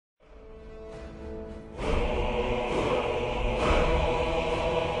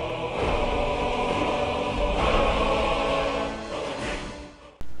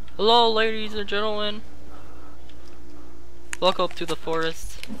Hello, ladies and gentlemen. Welcome to the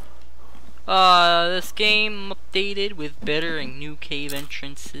forest. This game updated with better and new cave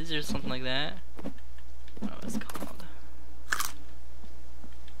entrances or something like that. I don't know what it's called.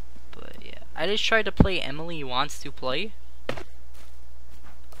 But yeah, I just tried to play Emily Wants to Play.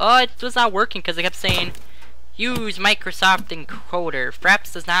 It was not working because I kept saying, use Microsoft encoder.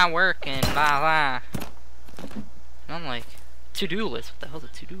 Fraps does not work and blah blah. And I'm like, to-do list? What the hell's a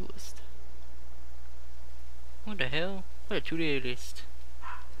to-do list? What the hell? What a to-do list? I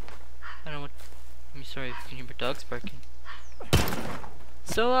don't know what. I'm sorry if you can hear my dogs barking.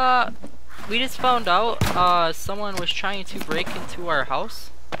 So, we just found out, someone was trying to break into our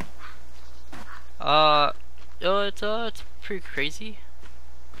house. It's pretty crazy.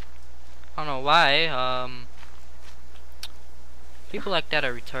 I don't know why, people like that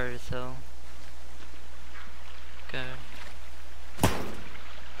are retarded, so. Okay.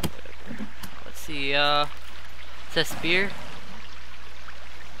 Let's see, it's a spear.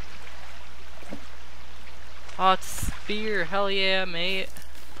 Oh, it's a spear, hell yeah, mate.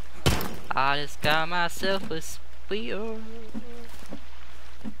 I just got myself a spear.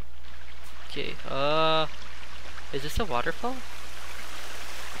 Okay, is this a waterfall?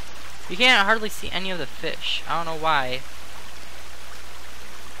 You can't hardly see any of the fish. I don't know why.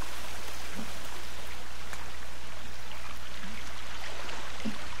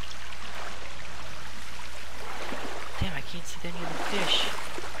 Damn, I can't see any of the fish.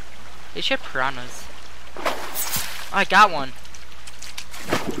 They should have piranhas. Oh, I got one.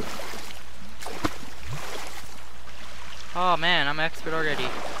 Oh man, I'm an expert already.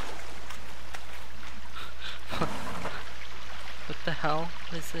 What the hell?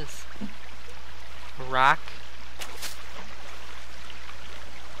 What is this? A rock?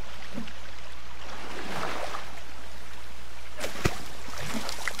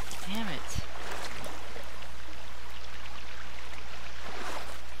 Damn it.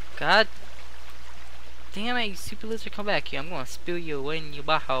 God damn it, you stupid lizard, come back here. I'm gonna spill you away in your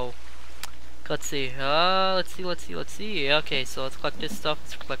baho. Let's see. Let's see. Okay, so let's collect this stuff.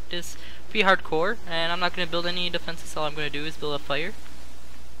 Let's collect this. Be hardcore, and I'm not gonna build any defenses. All I'm gonna do is build a fire.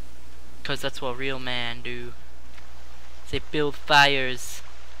 Cause that's what real men do. They build fires.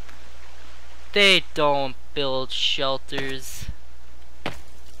 They don't build shelters.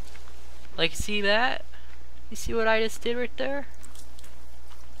 Like, see that? You see what I just did right there?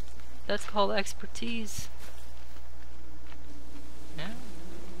 That's called expertise. Yeah.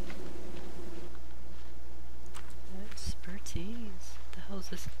 Expertise. What the hell is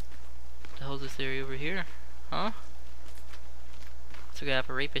this? What the hell is this area over here? Huh? So we gotta have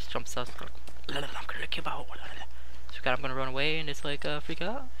a rapist jumps out. I'm gonna lick you out. So I'm gonna run away and just like freak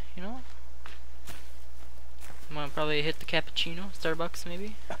out, you know? I'm gonna probably hit the cappuccino, Starbucks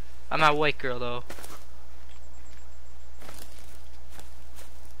maybe. I'm not a white girl though.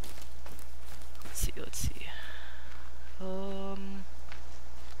 Let's see.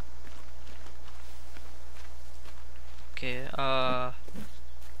 Okay,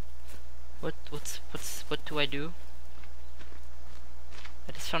 what do I do?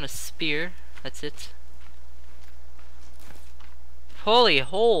 I just found a spear. That's it. Holy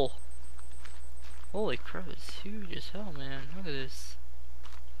hole! Holy crap, it's huge as hell, man. Look at this.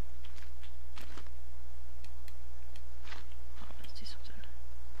 Oh, let's do something.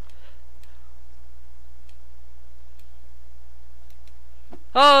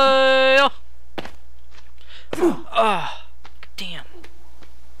 Oh! Ah! Damn.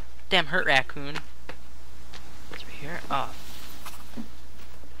 Damn hurt raccoon. What's right here? Oh.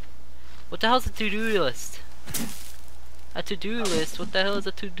 What the hell's a to-do list? A to-do list? What the hell is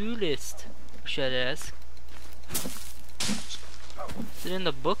a to-do list? Should I ask? Is it in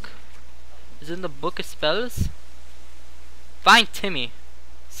the book? Is it in the book of spells? Find Timmy.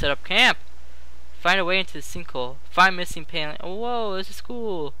 Set up camp. Find a way into the sinkhole. Find missing pan. Oh, whoa, this is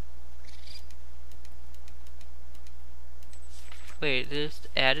cool. Wait, they just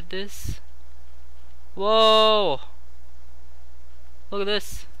added this? Whoa! Look at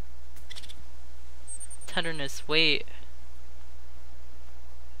this. Tenderness, wait.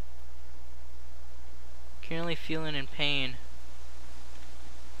 Currently feeling in pain.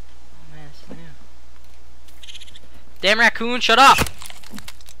 Oh man, it's new. Damn raccoon, shut up!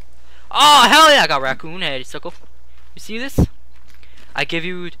 Oh hell yeah, I got raccoon head, you suckle. You see this? I give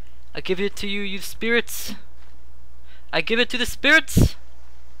it to you, you spirits. I give it to the spirits.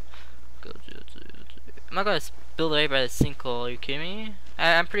 I'm not gonna build right by the sinkhole, are you kidding me?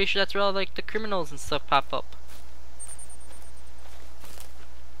 I'm pretty sure that's where all like the criminals and stuff pop up.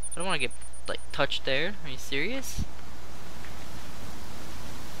 I don't want to get like touched there. Are you serious?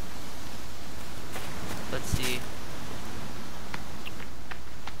 Let's see.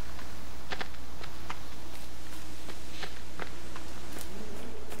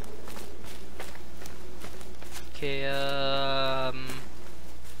 Okay,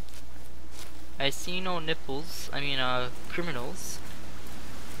 I see no nipples. I mean, criminals.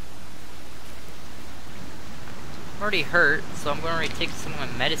 I'm already hurt, so I'm gonna already take some of my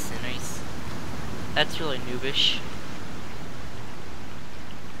medicine. That's really noobish.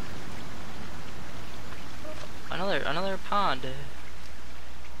 Another pond.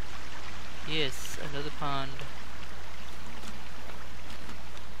 Yes, another pond.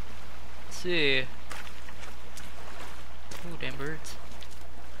 Let's see. Ooh, damn birds.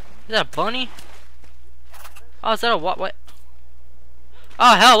 Is that a bunny? Oh, is that a what?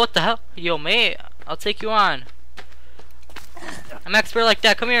 Oh, hell, what the hell? Yo, mate, I'll take you on. I'm expert like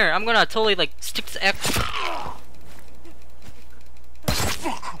that. Come here. I'm gonna totally, like, stick this X.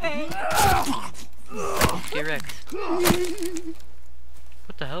 Get wrecked.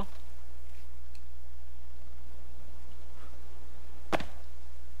 What the hell?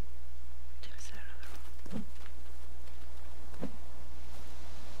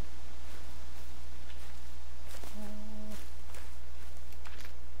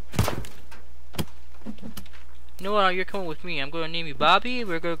 You know what? You're coming with me. I'm gonna name you Bobby.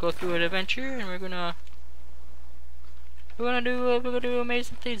 We're gonna go through an adventure, and we're gonna do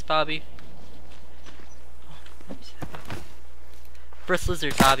amazing things, Bobby. First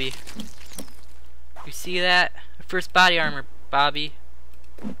lizard, Bobby. You see that? First body armor, Bobby.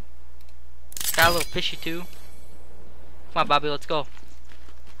 Got a little fishy too. Come on, Bobby. Let's go.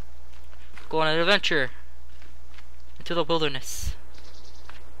 Go on an adventure into the wilderness.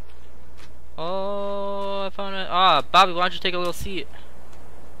 Oh, I found it. Ah, Bobby, why don't you take a little seat?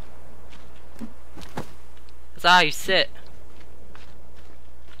 That's how you sit.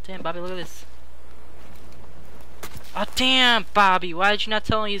 Damn, Bobby, look at this. Oh, damn, Bobby, why did you not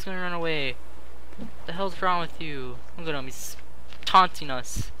tell me he's gonna run away? What the hell's wrong with you? Look at him, he's taunting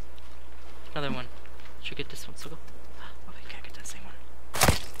us. Another one. Should get this one, so go. Okay, can't get that same one.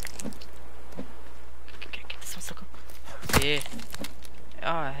 Okay, get this one, so go. Yeah.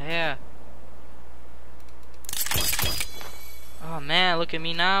 Oh, yeah. Oh man, look at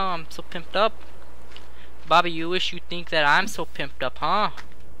me now. I'm so pimped up. Bobby, you wish you think that I'm so pimped up, huh?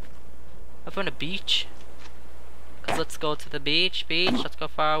 Up on the beach. Cause let's go to the beach. Let's go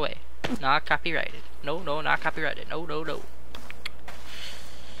far away. Not copyrighted. No, not copyrighted. No. What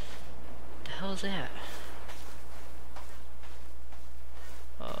the hell is that?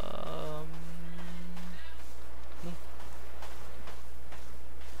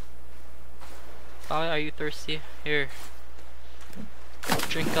 Bobby, are you thirsty? Here.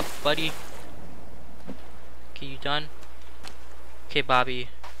 Drink up, buddy. Okay, you done? Okay, Bobby.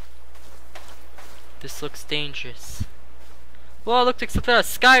 This looks dangerous. Whoa, look, it's a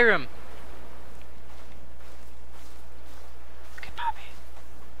Skyrim! Okay, Bobby.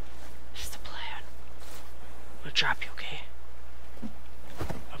 This is the plan. I'm gonna drop you, okay?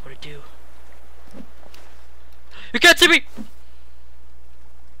 What I'm gonna do. You can't see me!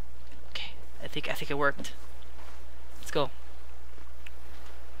 Okay, I think it worked. Let's go.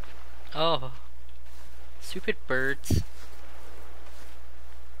 Oh. Stupid birds.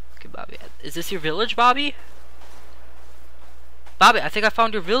 Okay, Bobby. Is this your village, Bobby? Bobby, I think I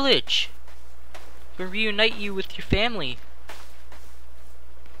found your village. I'm gonna reunite you with your family.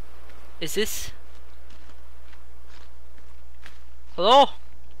 Is this... Hello?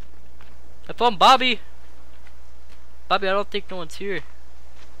 I found Bobby. Bobby, I don't think no one's here.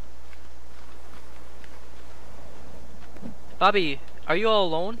 Bobby, are you all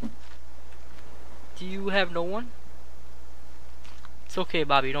alone? Do you have no one? It's okay,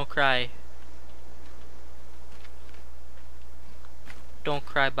 Bobby, don't cry. Don't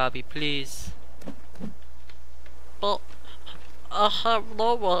cry, Bobby, please. But I have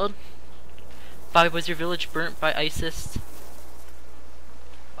no one. Bobby, was your village burnt by ISIS?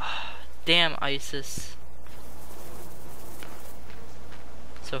 Damn ISIS.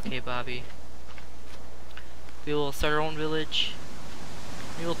 It's okay, Bobby. We will start our own village.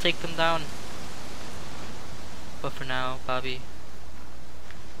 We will take them down. But for now, Bobby,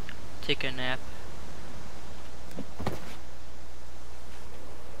 take a nap.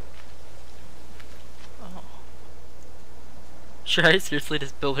 Oh. Should I seriously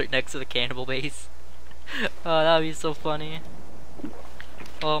just build it next to the cannibal base? Oh, that would be so funny.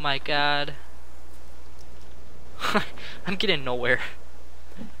 Oh my god. I'm getting nowhere.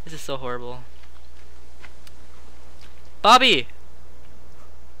 This is so horrible. Bobby!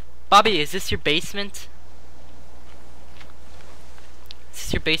 Bobby, is this your basement? Is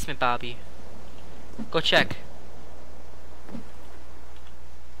this your basement, Bobby? Go check.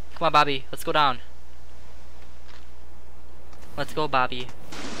 Come on, Bobby. Let's go down. Let's go, Bobby.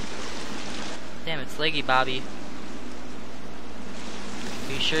 Damn, it's leggy, Bobby.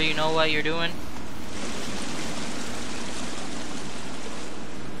 Are you sure you know what you're doing?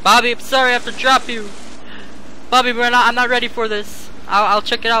 Bobby, I'm sorry I have to drop you. Bobby, I'm not ready for this. I'll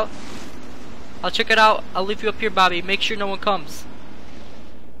check it out. I'll check it out. I'll leave you up here, Bobby. Make sure no one comes.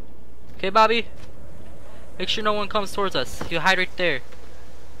 Okay, Bobby? Make sure no one comes towards us. You hide right there.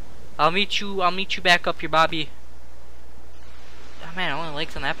 I'll meet you back up here, Bobby. Oh man, only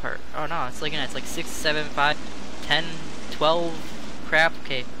legs on that part. Oh no, it's like 6, 7, 5, 10, 12. Crap.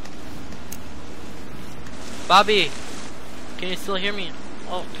 Okay. Bobby, can you still hear me?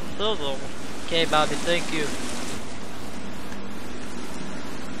 Oh, okay, Bobby. Thank you.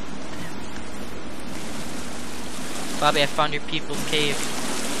 Bobby, I found your people's cave.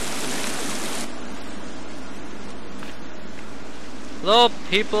 Hello,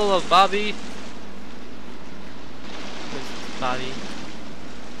 people of Bobby. Bobby,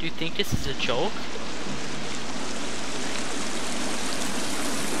 do you think this is a joke?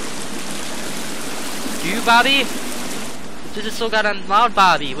 Do you, Bobby? This is so goddamn loud,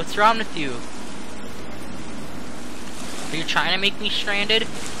 Bobby. What's wrong with you? Are you trying to make me stranded?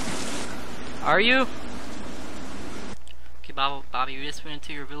 Are you? Okay, Bobby, we just went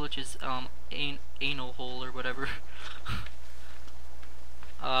into your village's anal hole or whatever.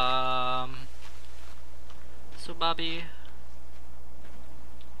 So Bobby,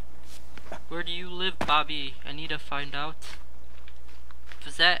 where do you live, Bobby? I need to find out.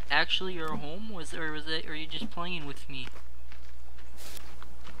 Was that actually your home? Or are you just playing with me?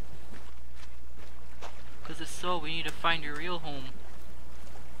 Cause if so, we need to find your real home.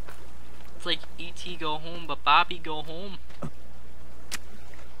 It's like E.T. go home, but Bobby go home.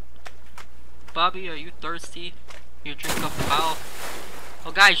 Bobby, are you thirsty? You drink off the bottle.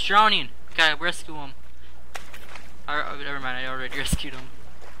 Oh, guy's drowning. Gotta rescue him. Oh, never mind, I already rescued him.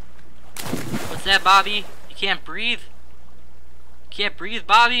 What's that, Bobby? You can't breathe? You can't breathe,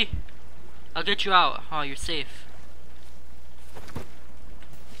 Bobby? I'll get you out. Oh, you're safe.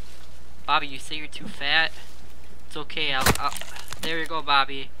 Bobby, you say you're too fat? It's okay, there you go,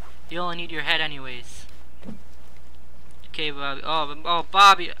 Bobby. You only need your head anyways. Okay, Bobby. Oh,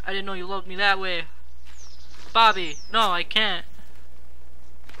 Bobby, I didn't know you loved me that way. Bobby, no, I can't.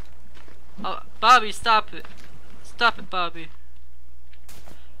 Oh, Bobby, stop it. Stop it, Bobby.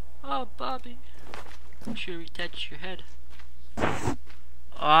 Oh, Bobby. I'm sure you touched your head.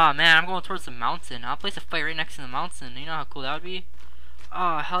 Oh, man, I'm going towards the mountain. I'll place a fight right next to the mountain. You know how cool that would be?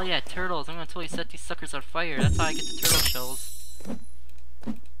 Oh, hell yeah, turtles. I'm gonna totally set these suckers on fire. That's how I get the turtle shells.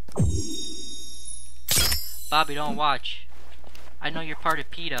 Bobby, don't watch. I know you're part of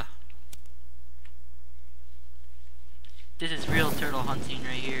PETA. This is real turtle hunting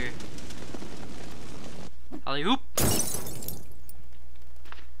right here. Alley-oop! The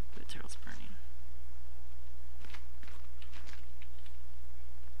turtle's burning.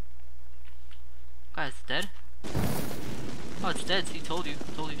 Guys, it's dead? Oh, it's dead. See, told you.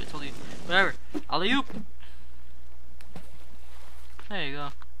 Told you. Whatever. Alley-oop! There you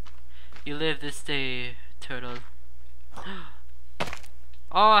go. You live this day, turtle.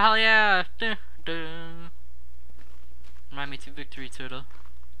 Oh, hell yeah! Dun, dun. Remind me to victory, turtle.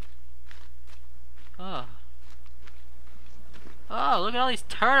 Oh. Oh, look at all these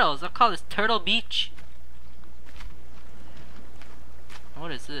turtles. I'll call this Turtle Beach.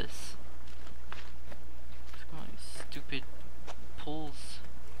 What is this? Look at all these stupid poles.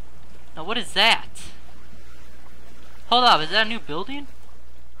 Now, what is that? Hold up, is that a new building?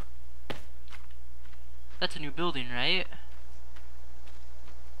 That's a new building, right?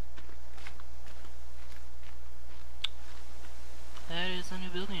 That is a new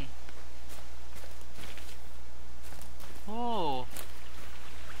building. Whoa.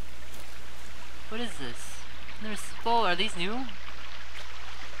 What is this? Oh, are these new? What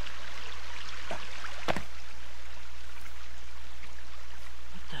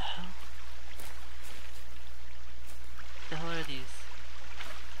the hell? What the hell are these?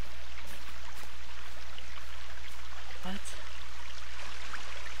 What?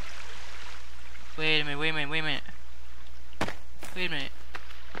 Wait a minute. Wait a minute.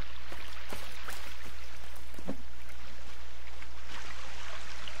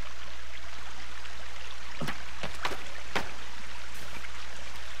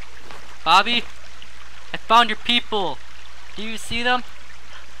 Bobby, I found your people. Do you see them?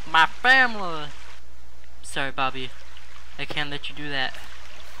 My family. Sorry, Bobby. I can't let you do that.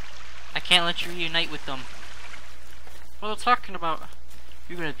 I can't let you reunite with them. What are you talking about?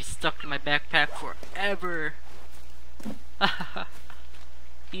 You're gonna be stuck in my backpack forever.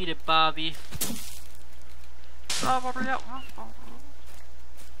 Eat it, Bobby. That's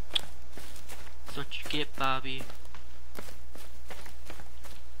what you get, Bobby.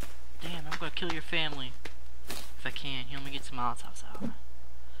 Damn, I'm gonna kill your family. If I can. Let me get some Molotovs out.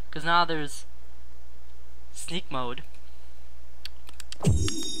 Cause now there's sneak mode.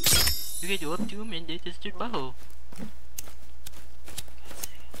 You can do up to him and they just did bow. Let's see.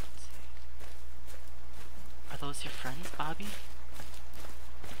 Are those your friends, Bobby?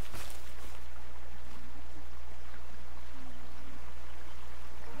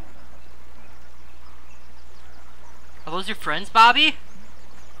 Are those your friends, Bobby?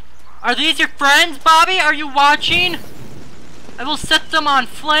 Are these your friends, Bobby? Are you watching? I will set them on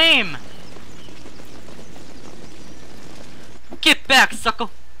flame. Get back, sucker.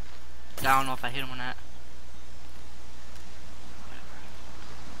 I don't know if I hit him or not.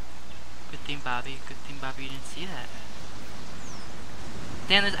 Good thing, Bobby. Good thing, Bobby, you didn't see that.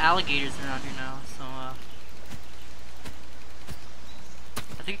 Damn, there's alligators around here now, so,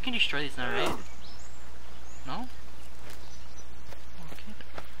 I think you can destroy these now, right? No? Okay.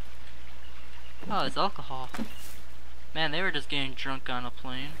 Oh, it's alcohol. Man, they were just getting drunk on a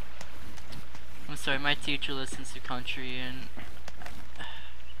plane. I'm sorry, my teacher listens to country and...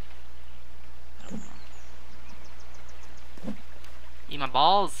 I don't know. Eat my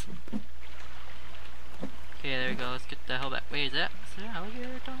balls! Okay, there we go, let's get the hell back. Wait, is there an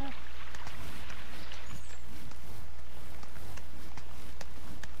alligator down there?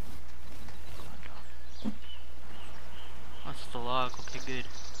 Oh, it's just a log, okay, good.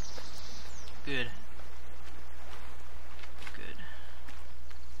 Good. Good.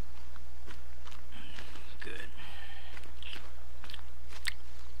 Good.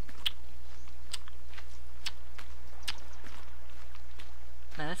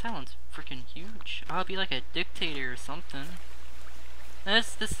 Man, this island's freaking huge. I'll be like a dictator or something.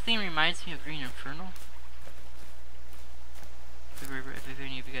 This thing reminds me of Green Inferno. If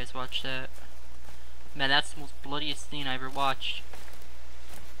any of you guys watched that. Man, that's the most bloodiest thing I ever watched.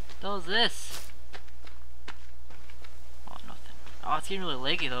 What the hell is this? Oh, nothing. Oh, it's getting really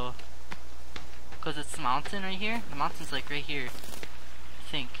leggy though. Because it's the mountain right here. The mountain's like right here. I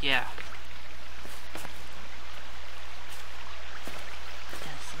think, yeah.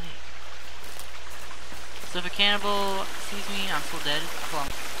 Damn, it's late. So if a cannibal sees me, I'm still dead. Hold on.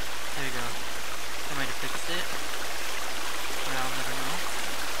 There we go. I might have fixed it. But I'll never know.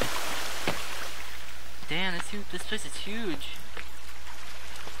 Damn, this place is huge.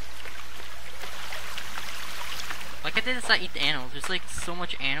 Like, I did this not eat the animals. There's like so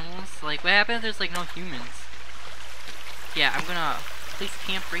much animals. Like, what happens if there's like no humans? Yeah, I'm gonna place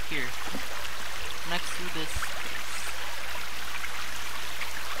camp right here. Next to this.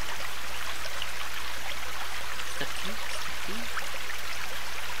 Step 2? Step 2?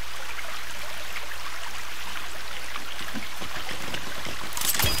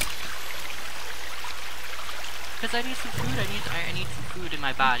 Because I need some food, I need some food in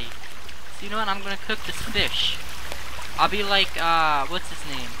my body. So you know what, I'm gonna cook this fish. I'll be like, what's his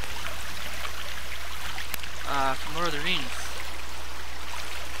name? From Lord of the Rings.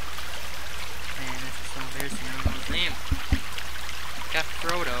 Man, this is so embarrassing, I don't know his name. Got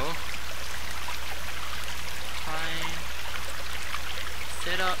Frodo. Fine.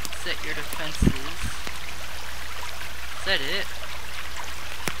 Set your defenses. Is that it?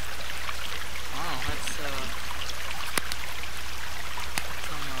 Oh, that's,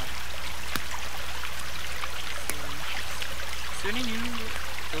 is there any new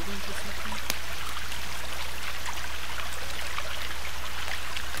buildings or something?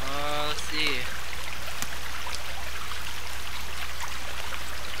 Let's see.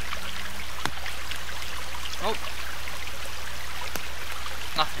 Oh!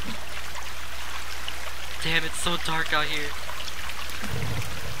 Nothing. Damn, it's so dark out here.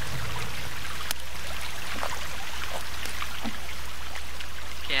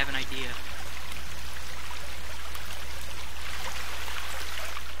 Okay, I have an idea.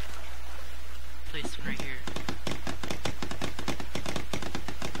 Place one right here.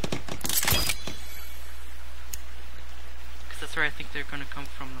 Cause that's where I think they're gonna come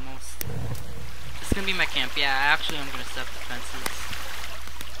from the most. This is gonna be my camp. Yeah, actually I'm gonna set up the fences.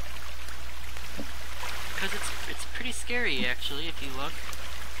 Cause it's pretty scary actually if you look.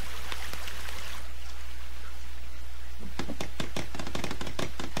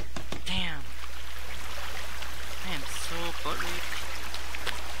 Damn. I am so butt raped.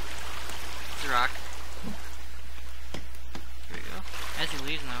 Rock. Here we go. As he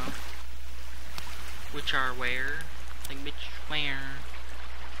leaves now. Which are where? Like, bitch, where?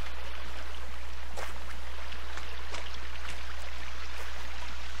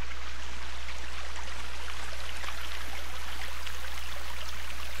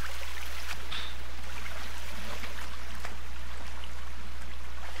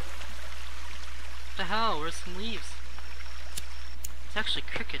 the hell? Where's some leaves? It's actually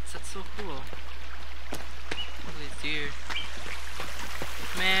crickets. That's so cool. Look at these deer.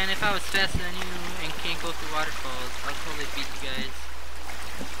 Man, if I was faster than you and can't go through waterfalls, I'll totally beat you guys.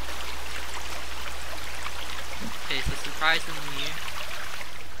 Okay, so surprisingly,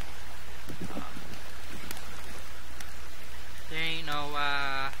 there ain't no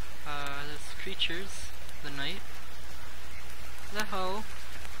those creatures of the night. The hell?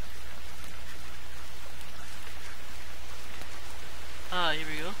 Here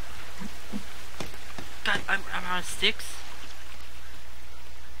we go. God, I'm out of sticks.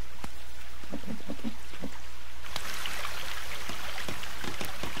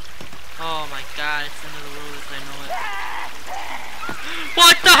 Oh my god, it's the end of the world as I know it.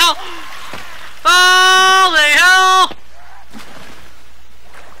 What the hell? Holy hell!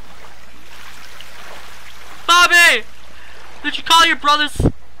 Bobby! Did you call your brothers?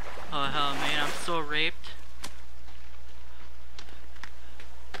 Oh hell, man, I'm so raped.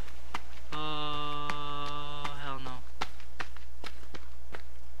 Oh, hell no.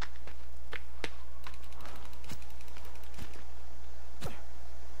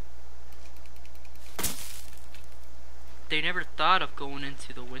 They never thought of going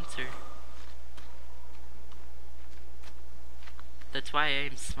into the winter. That's why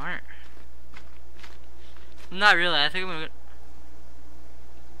I'm smart. Not really, I think I'm gonna...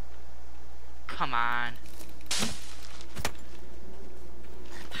 Come on.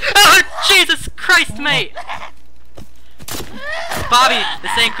 Oh, Jesus Christ, mate! Bobby,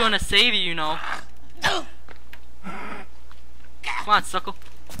 this ain't gonna save you, you know. Come on, suckle.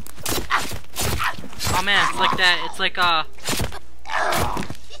 Oh man, it's like that, it's like oh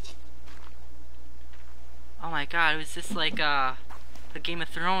my god, it was just like the Game of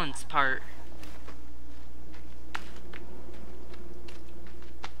Thrones part.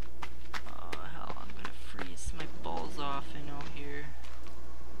 Oh hell, I'm gonna freeze my balls off and out here.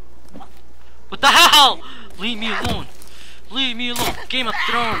 What the hell? Leave me alone. Leave me alone. Game of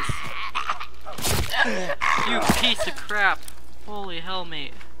Thrones. You piece of crap. Holy hell,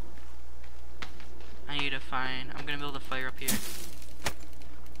 mate. I need to find... I'm gonna build a fire up here.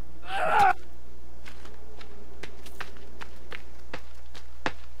 I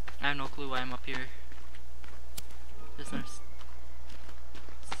have no clue why I'm up here. There's no...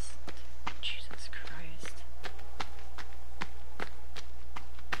 Jesus Christ. Up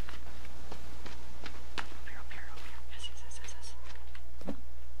here, up here, up here. Yes, yes, yes, yes, yes.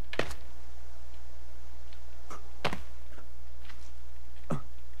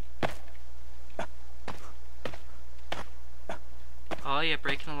 Oh yeah,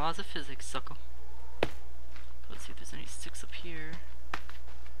 breaking the laws of physics, suckle. Let's see if there's any sticks up here.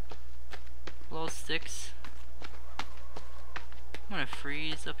 Little sticks. I'm gonna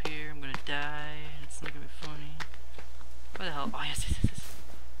freeze up here, I'm gonna die, it's not gonna be funny. Where the hell? Oh yes, yes, yes, yes.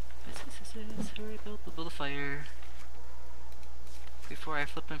 Yes, yes, yes, yes. Hurry, build a fire. Before I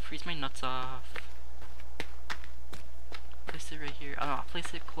flip and freeze my nuts off. Place it right here. Oh no, I'll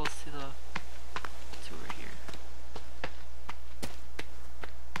place it close to the... to over here.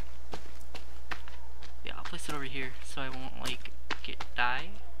 Yeah, I'll place it over here so I won't like die.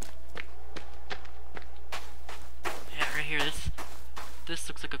 Yeah, right here. This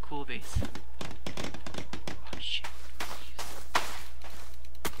looks like a cool base. Oh shit!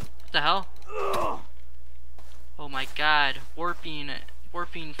 What the hell? Oh my god! Warping,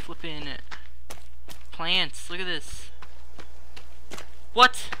 flipping plants. Look at this.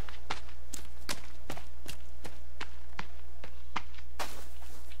 What?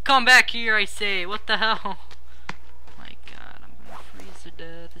 Come back here, I say. What the hell? Oh my god, I'm gonna freeze to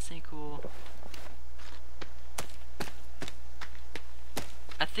death. This ain't cool.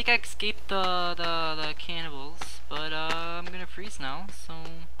 I think I escaped the cannibals, but I'm gonna freeze now. So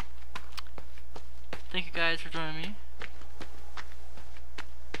thank you guys for joining me.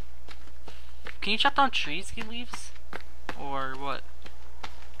 Can you chop down trees to get leaves, or what?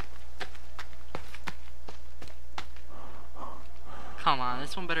 Come on,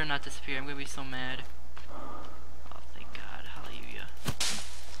 this one better not disappear. I'm gonna be so mad. Oh, thank God. Hallelujah.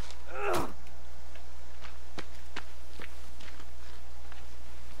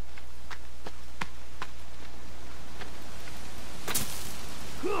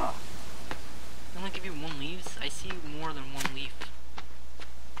 They only give you 1 leaves? I see more than 1 leaf.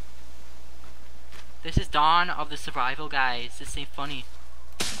 This is Dawn of the Survival, guys. This ain't funny.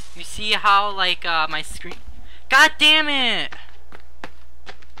 You see how, like, my screen... God damn it!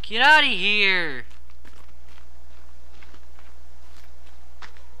 Get out of here!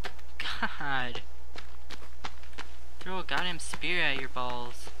 God. Throw a goddamn spear at your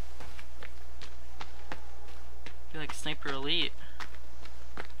balls. Be like Sniper Elite.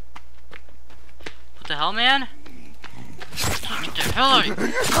 What the hell, man? Get the hell out of here!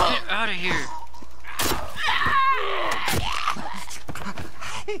 Get out of here!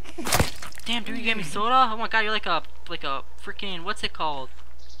 Damn, dude, you gave me soda? Oh my god, you're like a freaking, what's it called?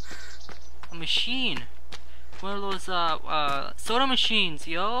 A machine. One of those soda machines,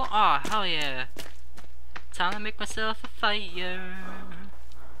 yo. Aw, hell yeah. Time to make myself a fire.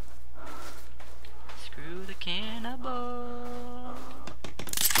 Screw the cannibal.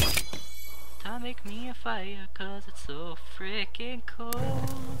 Time to make me a fire, cause it's so freaking cold.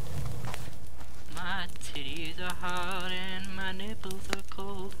 My titties are hot and my nipples are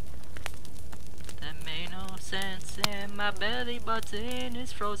cold. That made no sense, and my belly button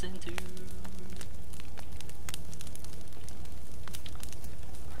is frozen too.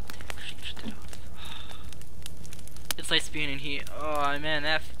 It's nice being in here. Oh man,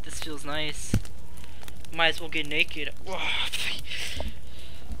 this feels nice. Might as well get naked. Oh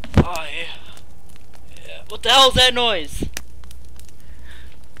yeah. What the hell is that noise?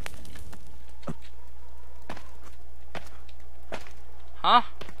 Huh?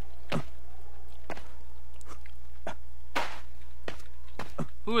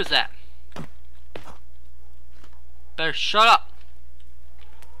 Who is that? Better shut up.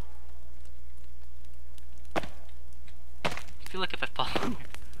 I feel like if I fall in here,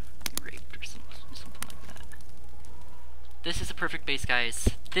 I'll be raped or something like that. This is a perfect base, guys.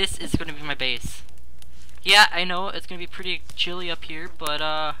 This is gonna be my base. Yeah, I know it's gonna be pretty chilly up here, but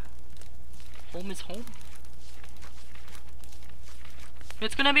home is home.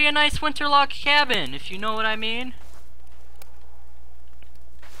 It's gonna be a nice winter log cabin, if you know what I mean.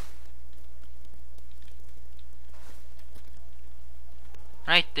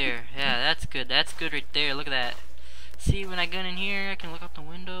 Right there. Yeah, that's good. That's good right there. Look at that. See, when I get in here, I can look out the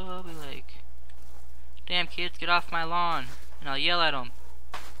window. I'll be like, damn kids, get off my lawn. And I'll yell at them.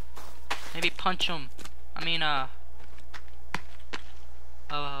 Maybe punch them. I mean,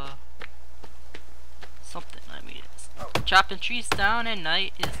 something. I mean, chopping trees down at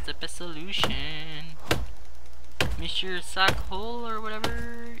night is the best solution. Mr. Sockhole or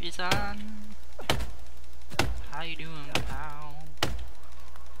whatever is on. How you doing, pal?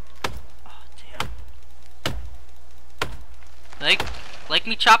 Oh, damn. Like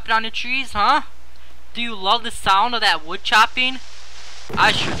me chopping down the trees, huh? Do you love the sound of that wood chopping?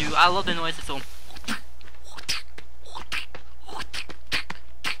 I sure do. I love the noise it's so.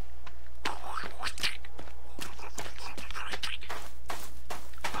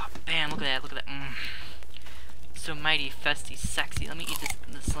 Look at that. So mighty, festy, sexy. Let me eat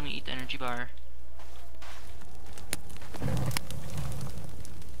this. Let me eat the energy bar.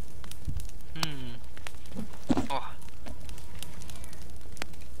 Oh.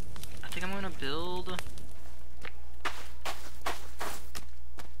 I think I'm gonna build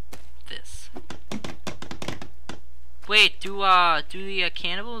this. Wait, do the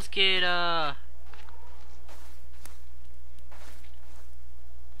cannibals get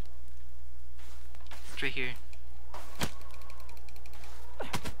right here.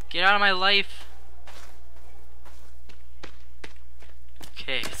 Get out of my life.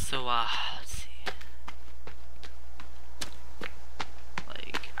 Okay, so let's see.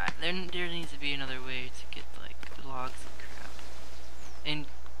 Like, there needs to be another way to get like logs and crap and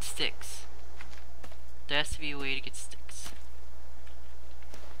sticks. There has to be a way to get sticks.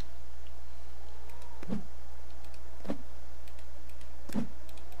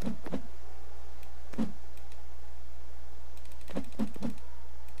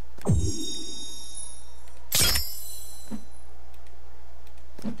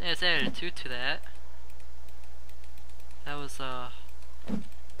 There's attitude to that. That was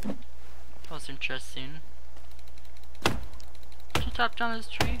interesting. Did you chop down this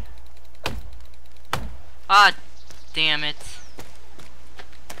tree? Ah, damn it.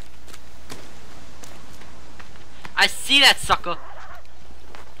 I see that sucker.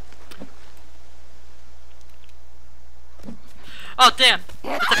 Oh damn,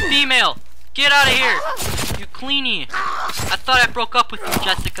 it's a female. Get out of here, you cleanie. I thought I broke up with you,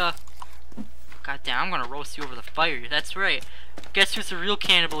 Jessica. God damn, I'm gonna roast you over the fire. That's right. Guess who's the real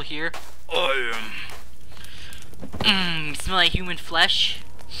cannibal here? I am. Smell like human flesh.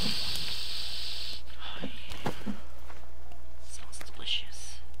 Oh, yeah. Smells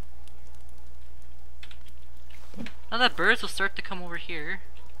delicious. Now that birds will start to come over here.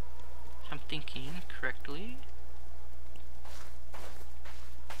 If I'm thinking correctly.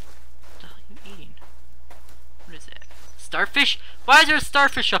 What the hell are you eating? What is that? Starfish? Why is there a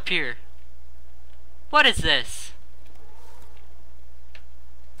starfish up here? What is this?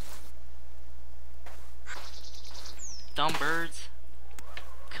 dumb birds.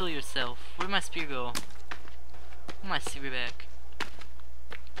 Kill yourself. Where'd my spear go? Where'd my spear back?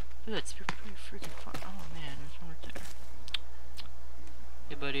 Look at that spear, pretty freaking fun. Oh man, there's one right there.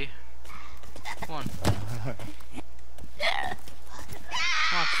 Hey buddy. Come on. Come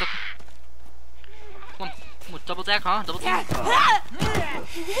on, suck. Come on. Come on, double attack, huh? Double attack.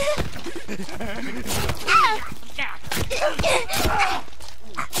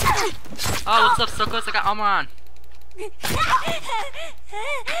 Oh, what's up, suckers? I got armor on.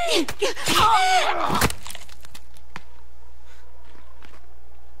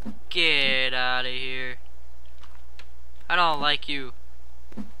 Get out of here. I don't like you.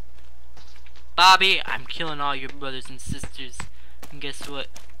 Bobby, I'm killing all your brothers and sisters. And guess what?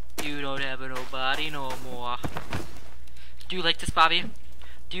 You don't have a nobody no more. Do you like this, Bobby?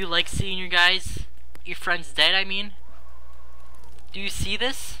 Do you like seeing your friends dead, I mean? Do you see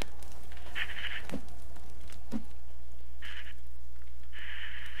this?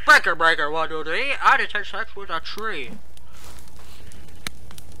 Breaker, breaker, 1, 2, 3. I detect sex with a tree.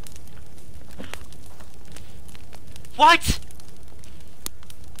 What?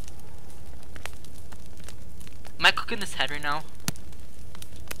 Am I cooking this head right now?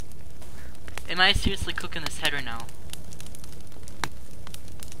 Am I seriously cooking this head right now?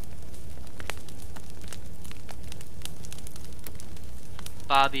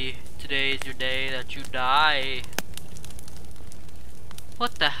 Bobby, today is your day that you die.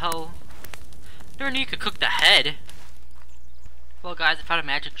 What the hell? Never knew you could cook the head. Well guys, I found a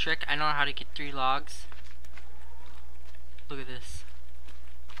magic trick. I know how to get 3 logs. Look at this.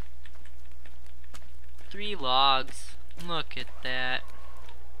 3 logs. Look at that.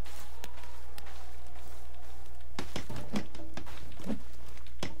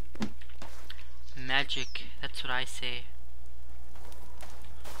 Magic. That's what I say.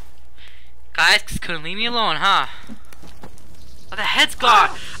 Guys, couldn't leave me alone, huh? Oh, the head's gone!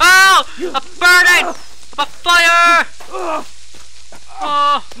 Oh! I'm burning! I'm on fire!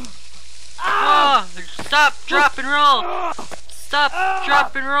 Oh! Oh! Stop, drop, and roll! Stop,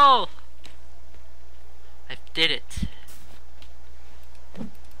 drop, and roll! I did it.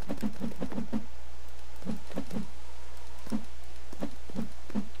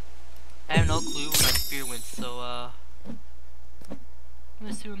 I have no clue where my spear went, so I'm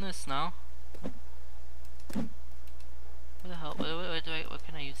just doing this now. What the hell? Wait, what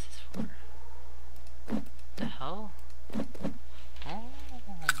can I use this for? What the hell? Oh.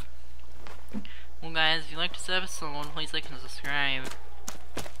 Well guys, if you liked this episode, please like and subscribe.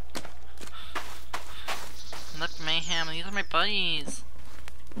 Look, Mayhem, these are my buddies.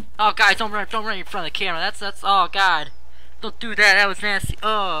 Oh guys, don't run in front of the camera. That's oh god. Don't do that, that was nasty.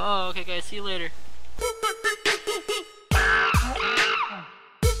 Oh, okay guys, see you later.